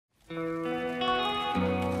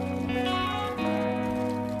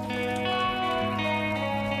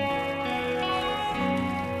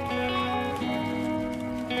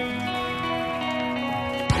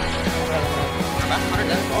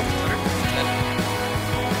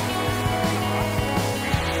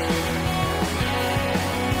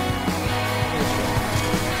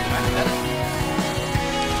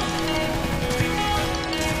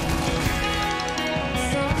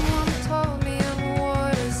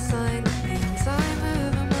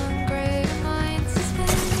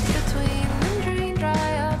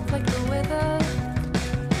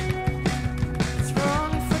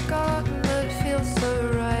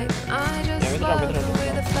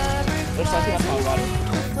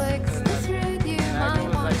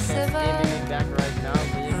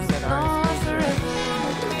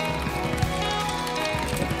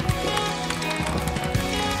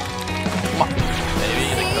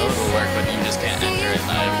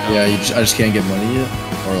Yeah, I just can't get money yet,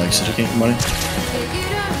 or like sister can't get money.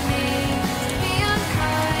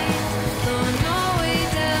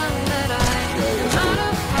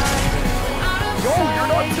 Yo, you're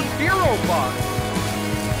not Sub-Zero, boss.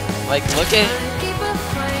 Like, look at.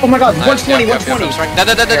 Oh my god, Nice, 120, yeah, 120. Dead.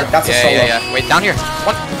 That's a solo. Yeah. Wait, down here.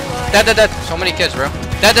 One. Dead. So many kids, bro.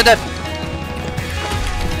 Dead.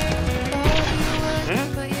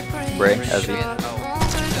 Bray, as he.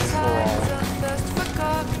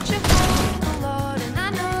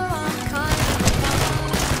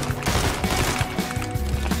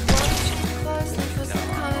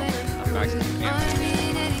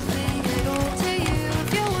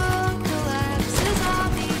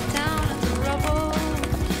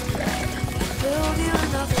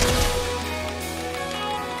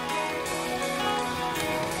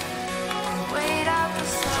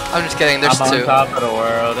 I'm just kidding, there's I'm two. on top of the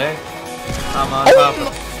world, eh? I'm on top of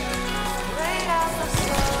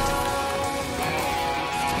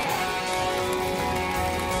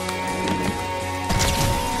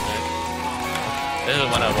This is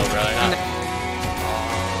one elbow, bro.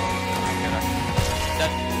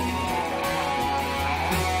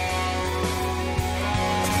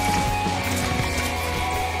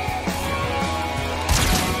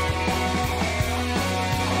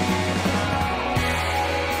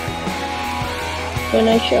 Good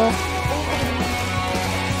night shot.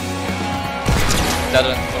 Dead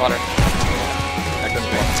in the water. That could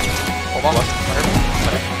be. Hold on. Water.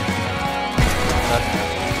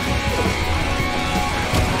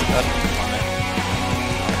 Dead.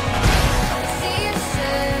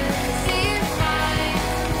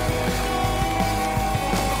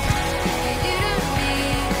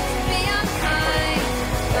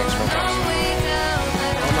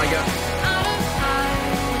 Oh my god.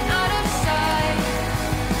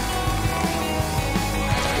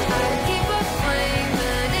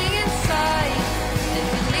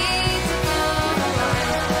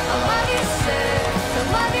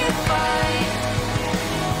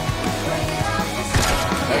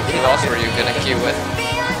 Who else were you gonna queue with?